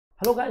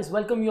Hello guys,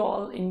 welcome you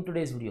all in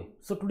today's video.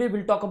 So today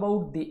we'll talk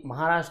about the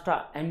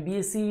Maharashtra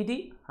MBA CET,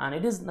 and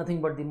it is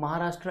nothing but the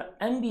Maharashtra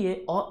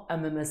MBA or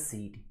MMS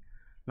CET.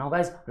 Now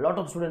guys, a lot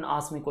of students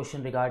ask me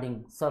question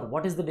regarding, sir,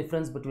 what is the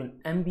difference between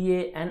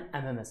MBA and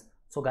MMS?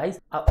 So guys,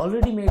 I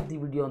already made the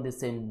video on the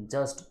same.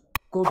 Just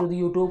go to the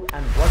YouTube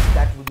and watch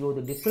that video,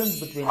 the difference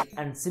between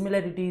and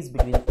similarities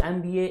between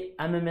MBA,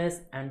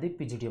 MMS and the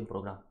PGDM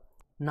program.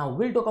 Now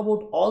we'll talk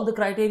about all the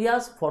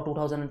criterias for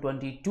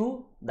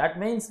 2022. That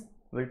means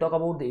we'll talk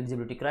about the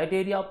eligibility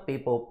criteria,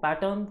 paper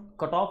pattern,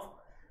 cutoff,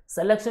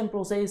 selection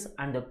process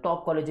and the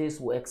top colleges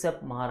who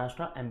accept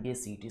Maharashtra MBA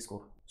CET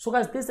score. So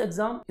guys, this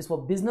exam is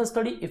for business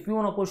study. If you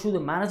want to pursue the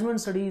management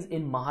studies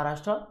in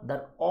Maharashtra, then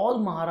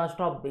all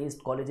Maharashtra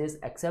based colleges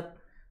accept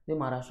the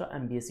Maharashtra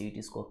MBA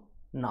CET score.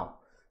 Now,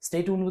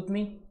 stay tuned with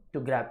me to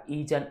grab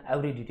each and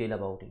every detail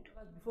about it.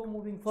 Before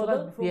moving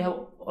further, we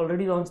have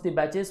already launched the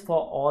batches for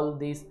all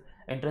these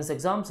entrance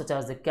exams such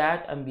as the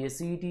CAT, MBA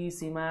CET,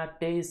 CMAT,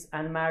 TASE,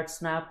 NMAT,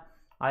 SNAP,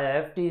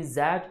 IIFT,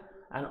 ZAT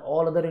and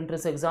all other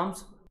entrance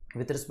exams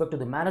with respect to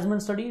the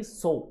management studies.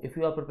 So if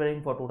you are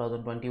preparing for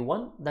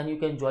 2021, then you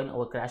can join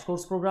our crash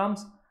course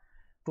programs.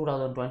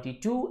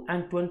 2022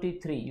 and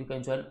 23 you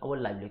can join our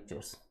live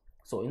lectures.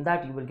 So in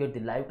that you will get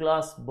the live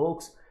class,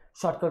 books,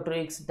 shortcut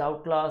tricks,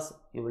 doubt class.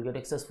 You will get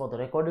access for the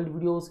recorded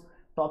videos,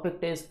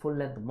 topic test, full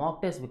length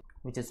mock test,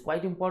 which is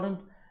quite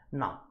important.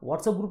 Now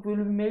WhatsApp group will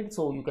be made,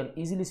 so you can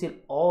easily share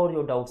all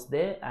your doubts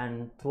there,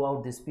 and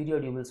throughout this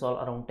period you will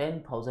solve around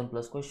 10,000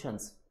 plus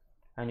questions,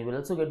 and you will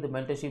also get the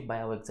mentorship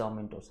by our exam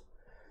mentors.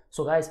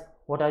 So guys,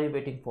 what are you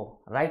waiting for?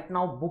 Right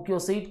now book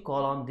your seat,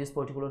 call on this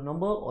particular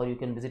number, or you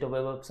can visit our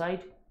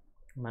website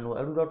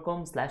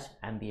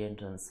manoeuvre.com/MBA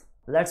entrance.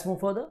 Let's move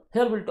further.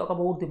 Here we'll talk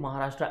about the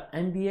Maharashtra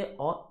MBA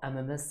or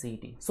MMS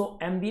CET. So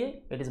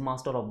MBA, it is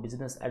Master of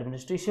Business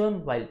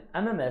Administration, while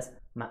MMS,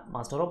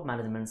 Master of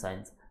Management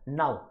Science.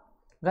 Now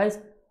guys,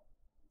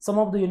 some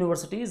of the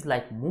universities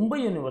like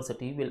Mumbai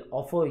University will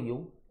offer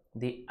you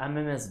the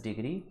MMS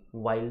degree,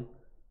 while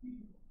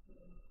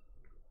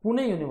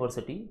Pune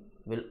University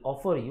will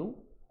offer you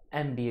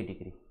MBA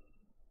degree.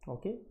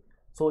 Okay,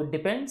 so it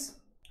depends.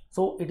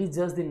 So it is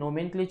just the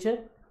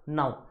nomenclature.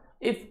 Now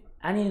if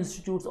any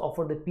institutes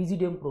offer the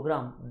PGDM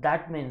program,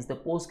 that means the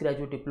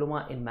postgraduate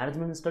diploma in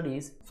management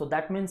studies, so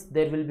that means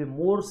there will be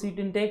more seat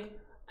intake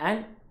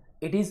and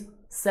it is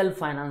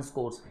self-finance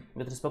course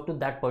with respect to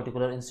that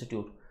particular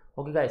institute.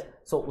 Okay guys,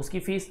 so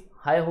uski fees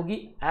high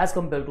hogi as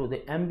compared to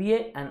the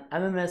MBA and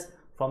MMS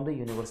from the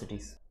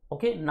universities.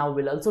 Okay, now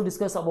we'll also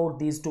discuss about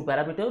these two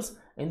parameters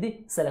in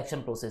the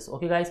selection process.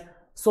 Okay guys,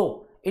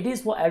 so it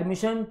is for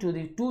admission to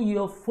the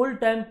 2-year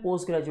full-time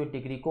postgraduate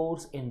degree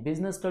course in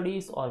business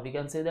studies, or we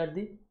can say that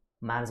the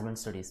management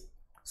studies.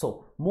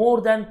 So more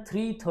than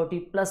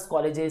 330 plus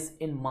colleges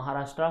in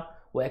Maharashtra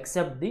who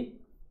accept the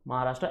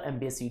Maharashtra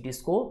MBA CET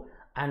score,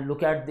 and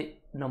look at the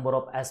number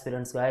of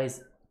aspirants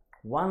guys,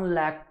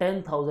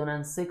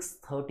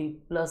 1,10,630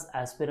 plus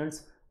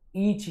aspirants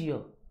each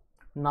year.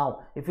 Now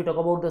if you talk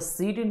about the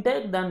seat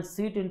intake, then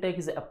seat intake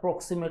is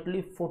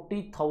approximately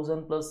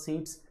 40,000 plus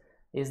seats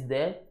is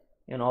there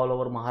in all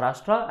over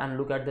Maharashtra, and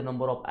look at the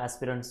number of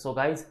aspirants. So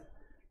guys,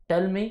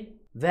 tell me,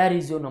 where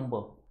is your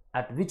number?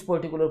 At which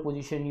particular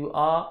position you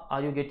are?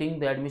 Are you getting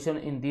the admission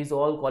in these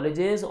all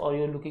colleges, or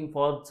you're looking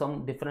for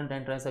some different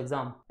entrance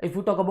exam? If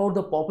you talk about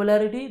the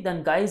popularity,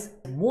 then guys,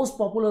 most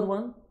popular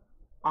one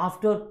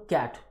after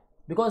CAT,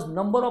 because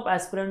number of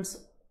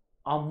aspirants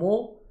are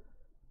more.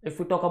 If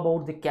we talk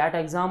about the CAT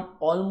exam,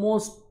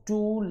 almost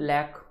 2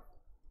 lakh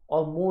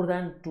or more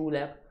than 2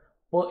 lakh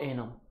per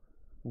annum.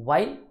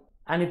 While,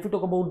 and if you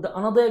talk about the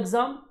another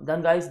exam,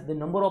 then guys, the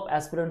number of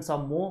aspirants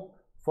are more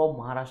for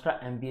Maharashtra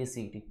MBA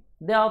CET.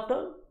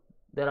 Thereafter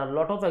there are a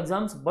lot of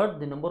exams, but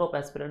the number of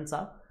aspirants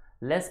are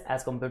less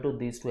as compared to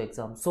these two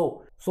exams.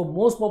 So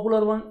most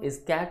popular one is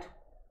CAT.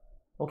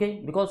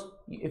 Okay, because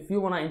if you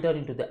want to enter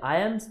into the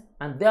IIMs,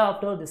 and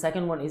thereafter the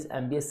second one is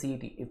MBA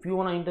CET. If you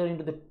want to enter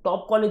into the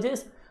top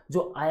colleges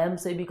जो IIM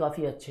से भी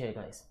काफ़ी अच्छे हैं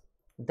guys,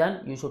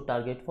 then you should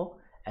target for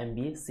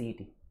MBA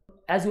CET.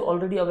 As you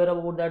already aware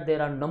about that,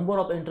 there are number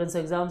of entrance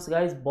exams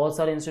guys. बहुत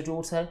सारे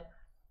institutes हैं,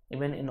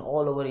 even in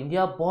all over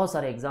India बहुत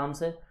सारे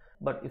exams हैं.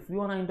 But if you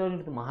want to enter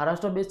into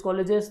Maharashtra based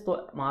colleges,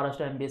 तो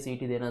Maharashtra MBA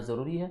CET देना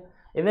ज़रूरी है.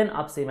 Even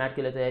आप CMAT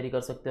के लिए तैयारी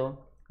कर सकते हो,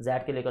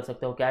 ZAT के लिए कर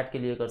सकते हो, CAT के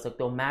लिए कर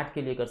सकते हो, MAT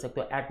के लिए कर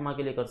सकते हो, ATMA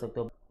के लिए कर सकते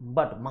हो.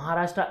 But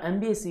Maharashtra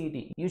MBA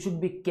CET, you should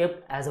be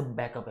kept as a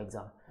backup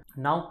exam.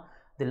 Now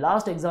the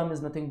last exam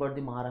is nothing but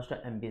the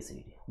Maharashtra MBA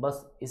CET.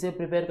 बस इसे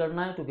prepare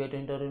करना है to get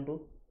enter into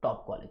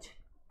top college.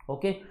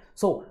 Okay,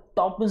 so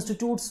top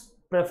institutes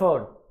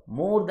preferred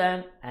more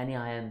than any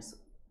IIMs.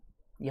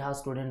 यहाँ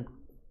student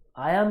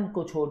IIM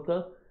को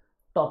छोड़कर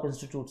top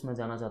institutes में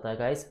जाना चाहता है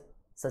guys,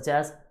 such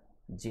as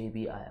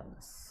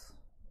JBIMS,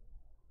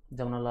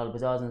 Jamnalal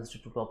Bajaj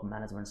institute of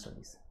management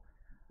studies.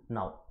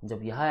 Now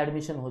जब यहाँ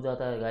एडमिशन हो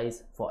जाता है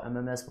guys for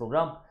MMS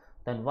programme,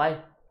 then why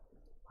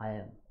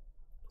IIM?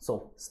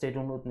 So stay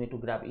tuned with me to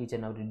grab each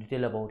and every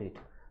detail about it.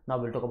 Now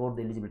we'll talk about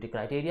the eligibility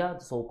criteria.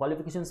 So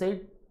qualification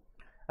said,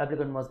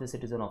 applicant must be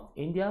citizen of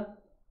India,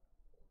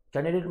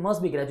 Candidate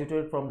must be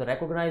graduated from the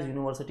recognized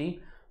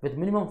university with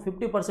minimum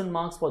 50%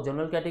 marks for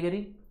general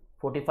category,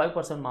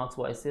 45% marks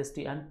for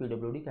SC/ST and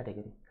PWD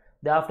category.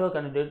 Thereafter,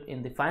 candidate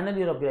in the final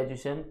year of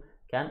graduation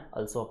can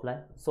also apply.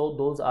 So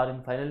those are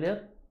in final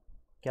year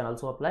can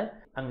also apply.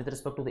 And with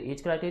respect to the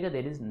age criteria,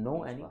 there is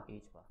no any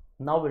age bar.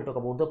 Now we'll talk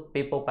about the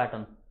paper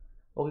pattern.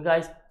 Okay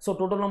guys, so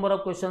total number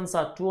of questions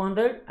are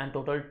 200 and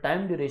total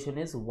time duration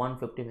is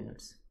 150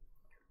 minutes.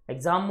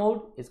 Exam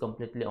mode is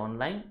completely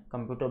online,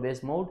 computer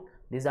based mode.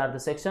 These are the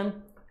section.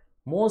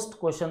 Most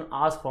question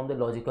asked from the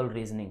logical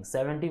reasoning,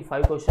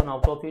 75 question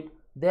out of it.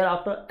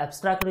 Thereafter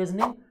abstract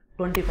reasoning,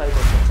 25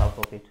 questions out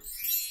of it.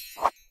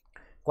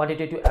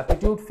 Quantitative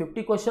aptitude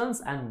 50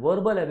 questions and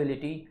verbal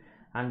ability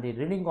and the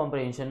reading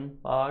comprehension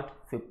part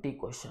 50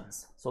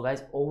 questions. So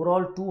guys,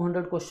 overall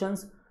 200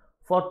 questions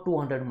for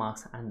 200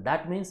 marks, and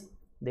that means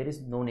there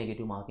is no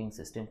negative marking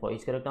system. For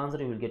each correct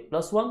answer you will get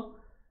 +1,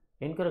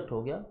 incorrect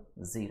ho gaya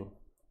 0.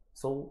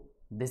 So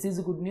this is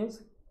good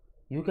news.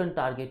 You can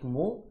target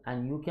more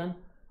and you can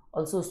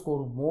also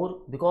score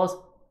more, because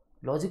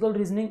logical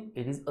reasoning,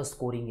 it is a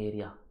scoring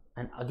area.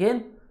 And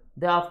again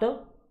thereafter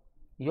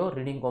your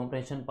reading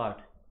comprehension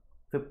part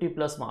 50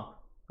 plus mark.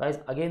 Guys,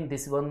 again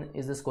this one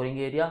is the scoring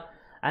area,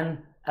 and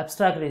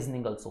abstract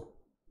reasoning also.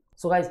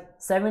 So guys,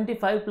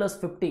 75 plus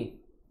 50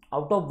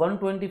 out of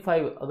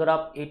 125, अगर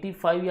आप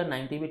 85 या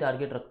 90 भी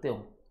target रखते हो,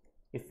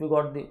 if you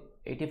got the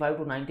 85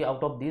 to 90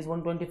 out of these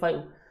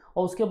 125,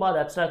 और उसके बाद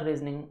abstract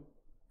reasoning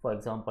for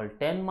example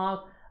 10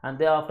 mark and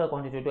thereafter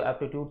quantitative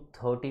aptitude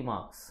 30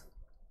 marks,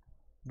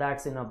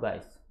 that's enough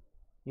guys.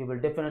 You will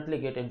definitely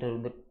get entered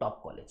in the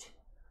top college.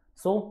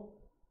 So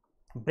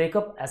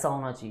breakup ऐसा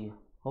होना चाहिए.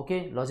 Okay,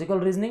 logical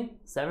reasoning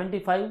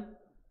 75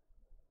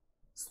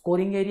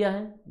 scoring area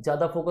है,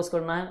 ज़्यादा focus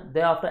करना है. दे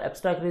आफ्टर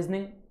एब्स्ट्रैक्ट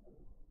रीजनिंग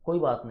कोई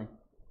बात नहीं,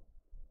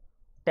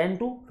 10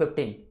 to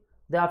 15.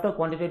 They after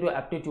quantitative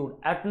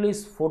aptitude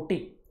at least 40,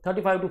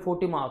 35 to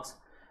 40 marks.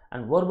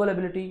 And verbal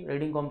ability,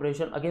 reading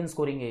comprehension, again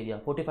scoring area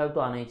 45 तो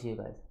आना ही चाहिए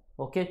guys.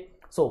 Okay,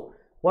 so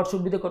what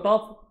should be the cut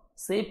off?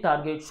 Safe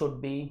target should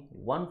be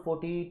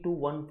 140 to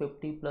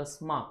 150 plus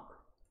mark.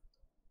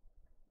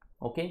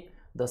 Okay,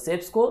 the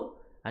safe score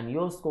and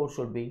your score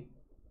should be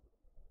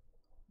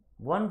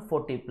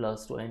 140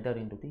 plus to enter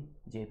into the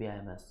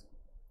JPIMS.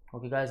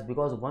 Okay guys,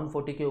 because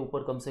 140 के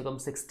ऊपर कम से कम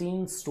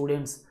 16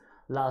 students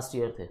last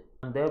year थे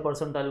and their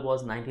percentile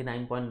was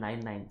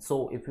 99.99. so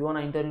if you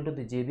want to enter into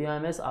the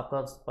JPIMS,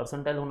 आपका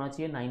percentile होना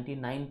चाहिए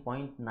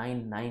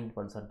 99.99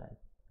 percentile.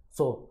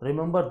 So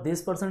remember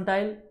this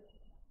percentile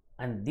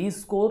and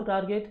this score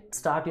target,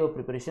 start your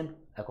preparation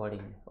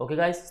accordingly. Okay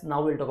guys, now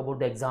we'll talk about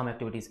the exam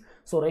activities.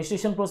 So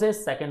registration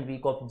process second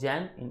week of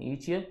Jan in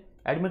each year,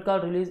 admit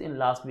card release in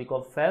last week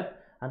of Feb,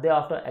 and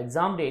thereafter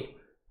exam date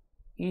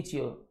each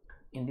year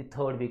in the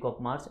third week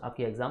of March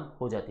आपकी exam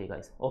हो जाती है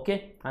guys. Okay,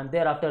 and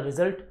thereafter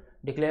result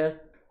declared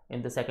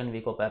in the second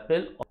week of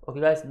April.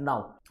 Okay guys, now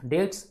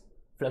dates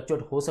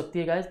fluctuate हो सकती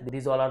है guys.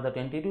 These all are the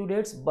tentative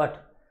dates,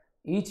 but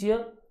each year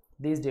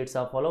these dates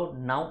are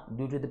followed. Now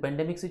due to the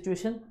pandemic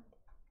situation,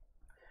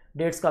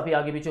 dates काफ़ी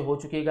आगे पीछे हो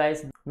चुकी है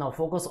guys. Now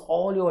focus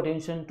all your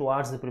attention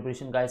towards the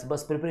preparation guys.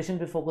 बस preparation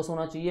पे focus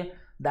होना चाहिए,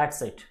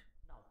 that's it.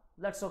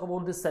 Let's talk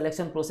about this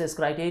selection process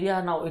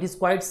criteria. Now it is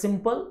quite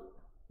simple.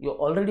 You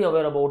already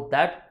aware about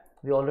that.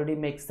 We already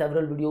make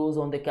several videos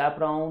on the cap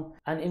round,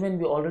 and even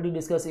we already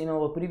discussed in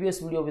our previous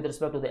video with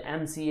respect to the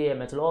MCA,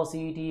 MHLO,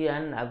 CET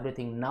and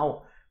everything. Now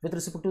with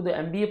respect to the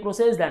MBA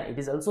process, then it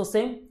is also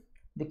same.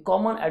 The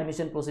common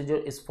admission procedure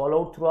is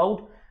followed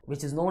throughout,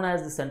 which is known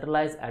as the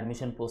centralized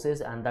admission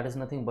process, and that is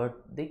nothing but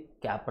the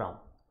cap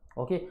round.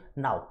 Okay,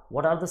 now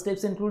what are the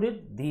steps included?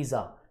 These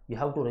are: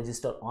 you have to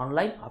register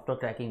online after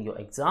cracking your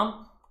exam.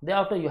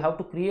 Thereafter you have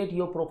to create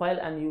your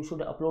profile and you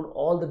should upload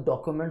all the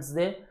documents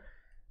there.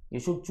 You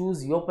should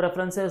choose your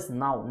preferences.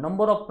 Now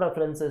number of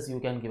preferences you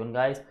can given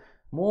guys,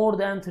 more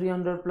than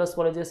 300 plus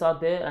colleges are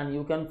there and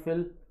you can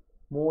fill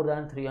more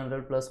than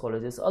 300 plus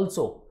colleges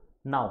also.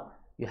 Now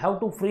you have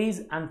to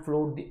freeze and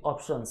float the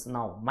options.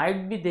 Now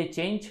might be they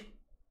change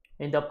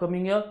in the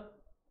upcoming year.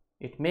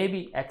 It may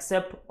be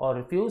accept or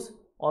refuse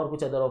or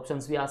कुछ other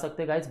options भी आ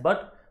सकते guys,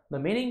 but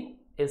the meaning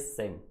is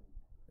same.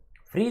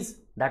 Freeze,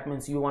 that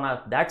means you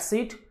want that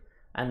seat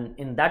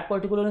and in that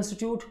particular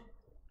institute,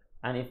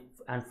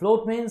 and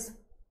float means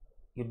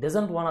you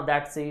doesn't want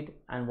that seat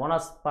and want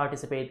to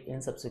participate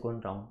in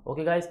subsequent round.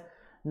 Okay guys,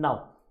 now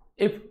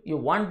if you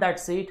want that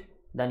seat,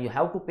 then you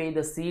have to pay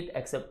the seat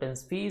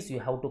acceptance fees. You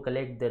have to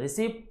collect the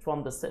receipt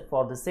from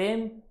for the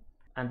same,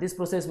 and this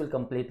process will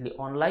completely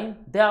online.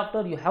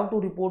 Thereafter you have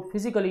to report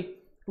physically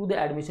to the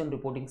admission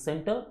reporting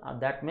center,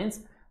 and that means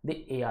the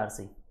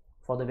ARC,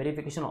 for the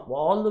verification of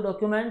all the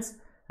documents,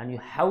 and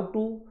you have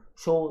to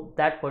show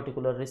that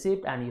particular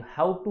receipt and you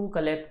have to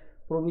collect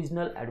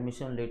provisional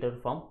admission letter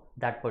from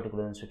that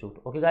particular institute.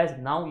 Okay guys,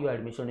 now your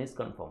admission is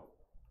confirmed.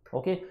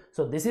 Okay,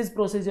 so this is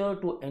procedure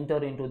to enter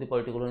into the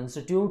particular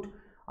institute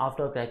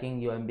after cracking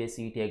your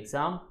MBACET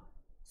exam.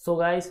 So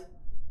guys,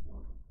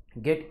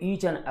 get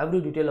each and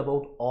every detail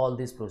about all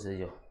this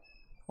procedure.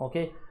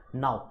 Okay,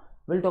 now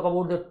we'll talk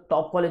about the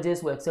top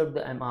colleges who accept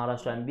the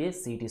Maharashtra MBA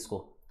CET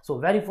score. So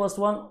very first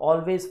one,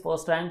 always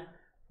first rank,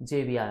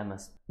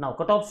 JBIMS. Now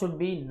cutoff should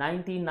be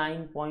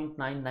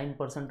 99.99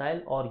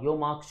 percentile, or your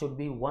marks should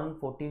be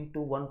 140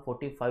 to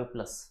 145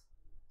 plus.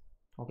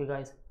 Okay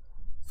guys,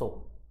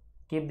 so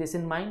keep this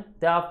in mind.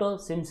 Thereafter,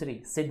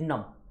 Simsri,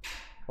 Sydenham,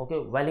 okay,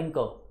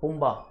 Wellinker,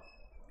 Pumba,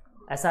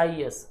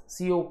 SIES,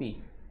 COP,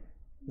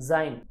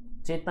 Zyme,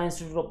 Chetna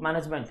Institute of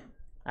Management,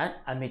 and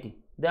MIT.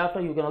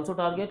 Thereafter, you can also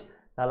target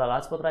Lala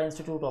Lajpat Rai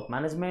Institute of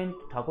Management,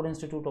 Thakur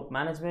Institute of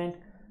Management,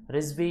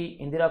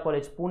 RISB, Indira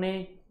College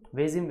Pune,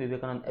 Vezim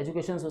Vivekanand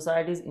Education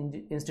Society's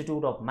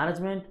Institute of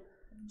Management,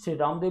 Shri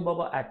Ramdev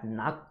Baba at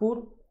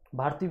Nagpur,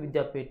 Bharati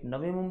Vidyapit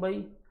Navi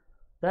Mumbai,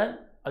 then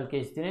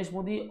Alkesh Dinesh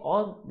Modi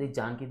or the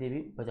Janki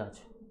Devi Bajaj.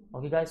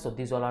 Okay guys, so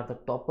these all are the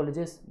top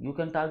colleges you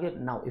can target.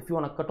 Now if you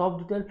want a cutoff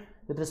detail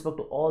with respect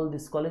to all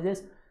these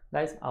colleges,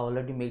 guys, I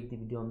already made the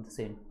video on the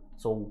same,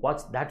 so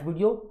watch that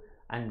video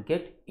and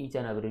get each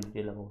and every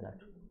detail about that.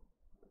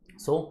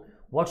 So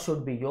what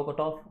should be your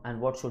cutoff and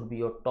what should be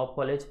your top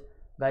college?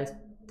 Guys,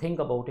 think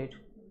about it,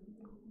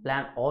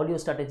 plan all your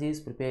strategies,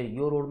 prepare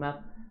your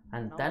roadmap,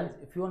 and then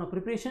if you want a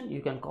preparation,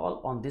 you can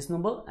call on this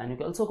number and you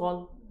can also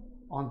call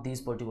on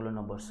these particular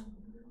numbers.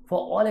 For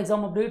all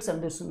exam updates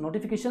and these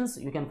notifications,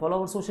 you can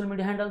follow our social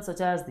media handles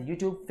such as the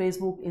YouTube,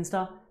 Facebook,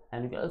 Insta,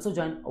 and you can also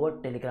join our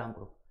Telegram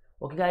group.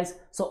 Okay guys,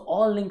 so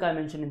all link I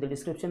mentioned in the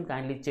description,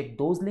 kindly check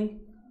those links,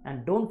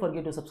 and don't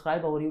forget to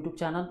subscribe our YouTube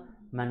channel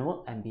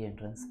Manoeuvre MBA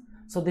Entrance.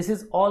 So this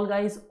is all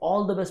guys,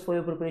 all the best for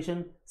your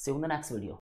preparation. See you in the next video.